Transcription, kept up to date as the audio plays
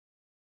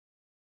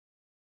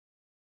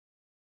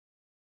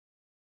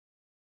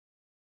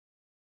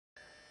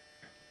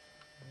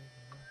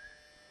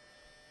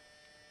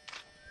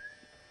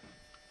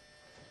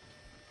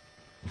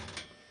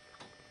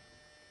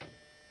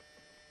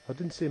I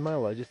didn't see a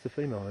male though, just the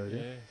female herd.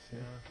 Yes, yeah.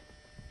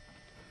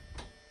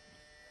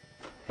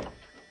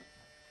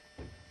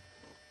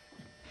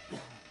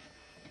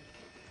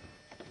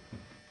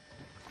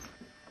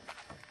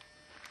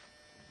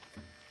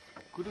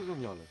 Kudu's or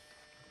Nyala?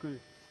 Kudu.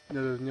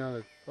 No, there's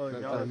Nyala. Oh,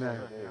 Nyala.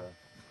 Nyala.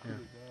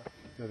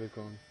 Yeah, they've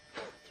gone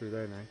through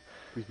there now.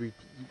 I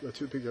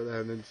took a picture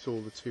there and then saw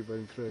the two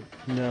running through.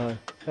 No,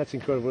 that's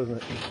incredible, isn't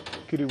it?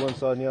 Kudu one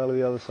side, Nyala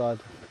the other side.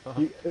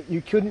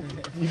 You couldn't,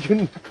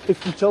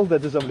 if you told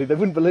that to somebody, they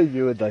wouldn't believe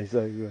you, would they?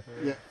 So.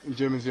 Yeah, and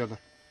German's the other.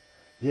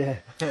 Yeah.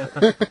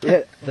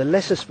 Yeah, the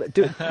lesser.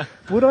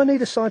 Would I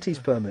need a CITES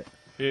permit?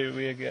 Here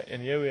we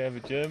have a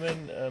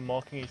German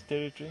marking his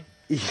territory.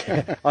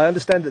 Yeah, I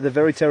understand that they're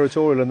very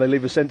territorial and they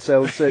leave a scent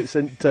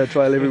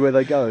trail everywhere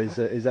they go.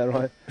 Is that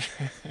right?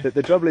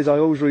 The trouble is, I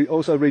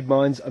also read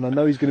minds, and I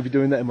know he's going to be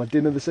doing that in my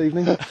dinner this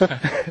evening.